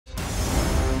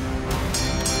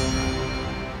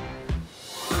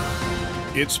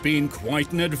It's been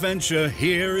quite an adventure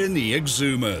here in the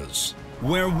Exhumas,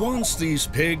 where once these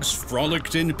pigs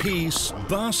frolicked in peace,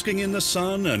 basking in the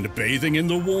sun and bathing in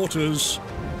the waters.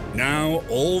 Now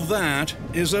all that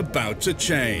is about to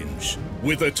change.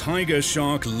 With a tiger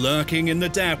shark lurking in the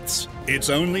depths, it's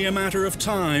only a matter of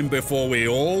time before we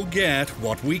all get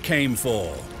what we came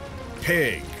for.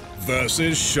 Pig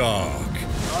versus shark.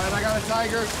 All right, I got a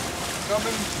tiger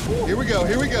coming. Ooh. Here we go,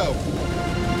 here we go.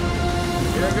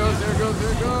 There it goes, there it goes,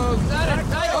 there it goes. Got it,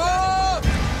 tiger!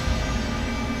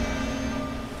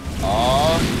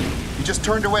 Oh, you just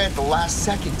turned away at the last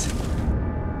second.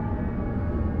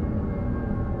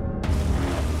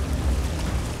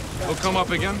 He'll come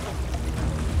up again.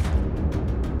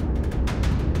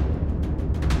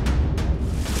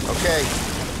 Okay,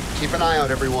 keep an eye out,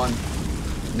 everyone.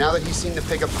 Now that he's seen the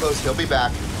pig up close, he'll be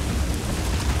back.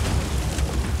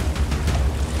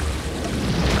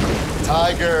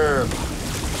 Tiger.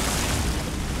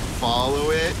 Follow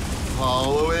it,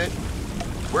 follow it.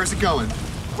 Where's it going?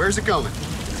 Where's it going?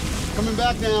 Coming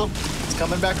back now. It's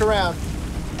coming back around.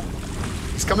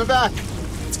 He's coming back.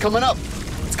 It's coming up.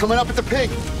 It's coming up at the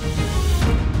pig.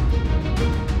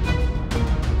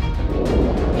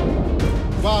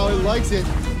 Wow, it likes it.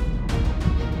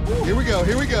 Here we go,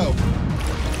 here we go.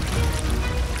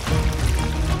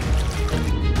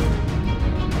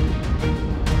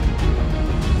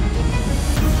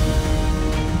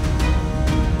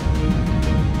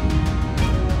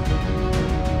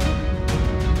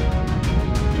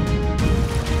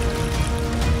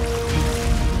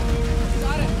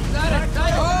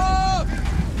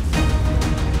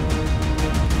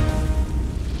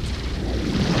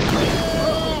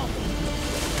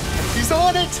 He's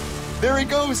on it! There he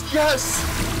goes, yes!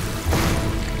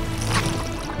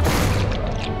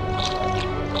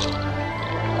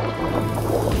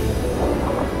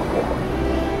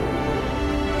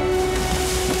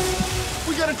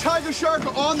 We got a tiger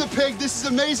shark on the pig. This is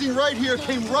amazing right here.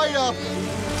 Came right up.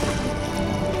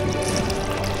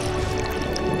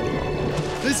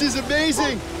 This is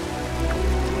amazing.